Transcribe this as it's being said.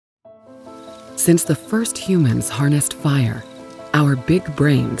Since the first humans harnessed fire, our big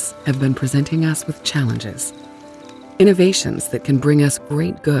brains have been presenting us with challenges, innovations that can bring us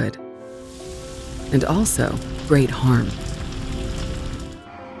great good and also great harm.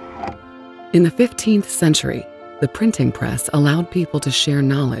 In the 15th century, the printing press allowed people to share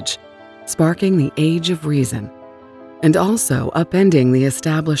knowledge, sparking the age of reason, and also upending the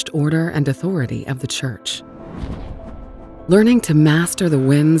established order and authority of the church. Learning to master the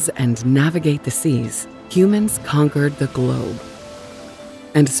winds and navigate the seas, humans conquered the globe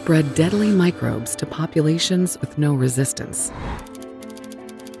and spread deadly microbes to populations with no resistance.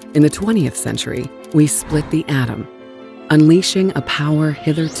 In the 20th century, we split the atom, unleashing a power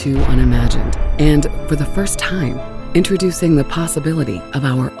hitherto unimagined, and for the first time, introducing the possibility of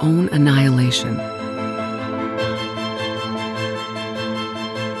our own annihilation.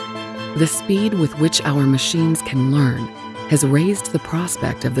 The speed with which our machines can learn has raised the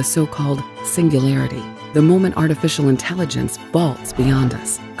prospect of the so-called singularity, the moment artificial intelligence vaults beyond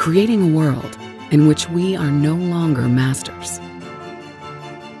us, creating a world in which we are no longer masters.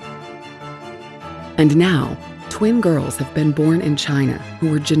 And now, twin girls have been born in China who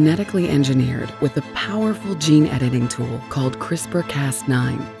were genetically engineered with a powerful gene editing tool called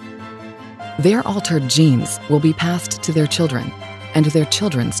CRISPR-Cas9. Their altered genes will be passed to their children and their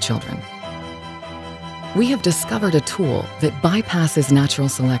children's children. We have discovered a tool that bypasses natural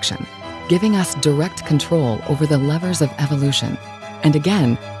selection, giving us direct control over the levers of evolution. And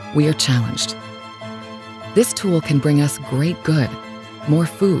again, we are challenged. This tool can bring us great good, more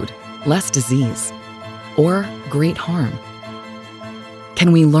food, less disease, or great harm.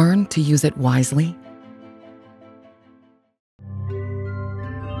 Can we learn to use it wisely?